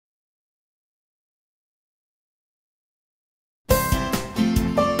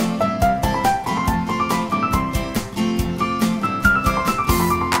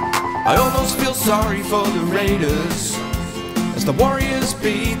sorry for the Raiders as the Warriors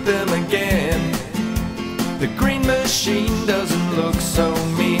beat them again. The green machine doesn't look so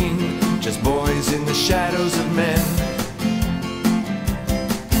mean, just boys in the shadows of men.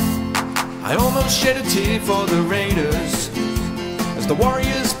 I almost shed a tear for the Raiders as the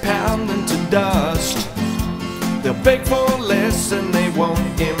Warriors pound them to dust. They'll beg for less and they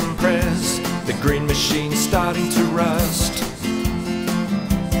won't impress. The green machine's starting to rust.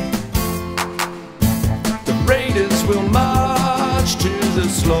 The Raiders will march to the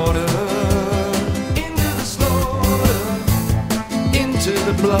slaughter, into the slaughter, into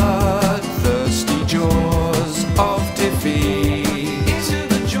the bloodthirsty jaws of defeat, into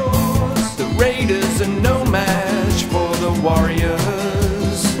the jaws. The Raiders are no match for the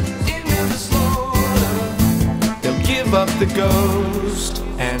Warriors. Into the slaughter, they'll give up the ghost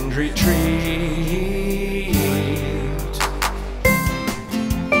and retreat.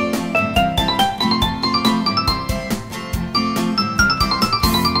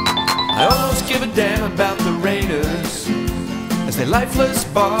 I almost give a damn about the Raiders as their lifeless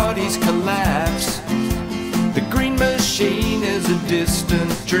bodies collapse. The green machine is a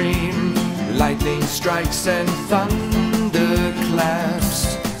distant dream. Lightning strikes and thunder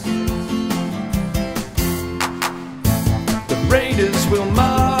claps. The Raiders will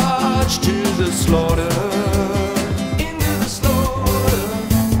march to the slaughter, into the slaughter,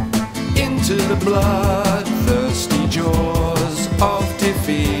 into the bloodthirsty jaws of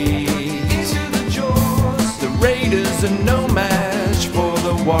defeat. Into the jaws. The Raiders are no match for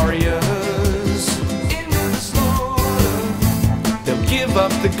the Warriors. Into the slaughter, they'll give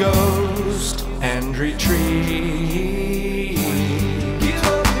up the ghost and retreat. Give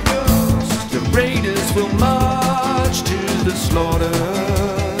up the ghost. The Raiders will march to the slaughter,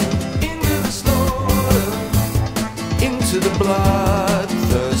 into the slaughter, into the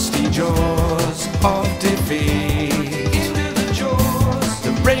bloodthirsty jaws of defeat. Into the jaws.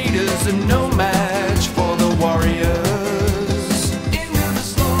 The Raiders are no match for the Warriors. Into the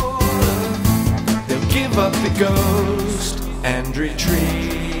slaughter, they'll give up the ghost and retreat.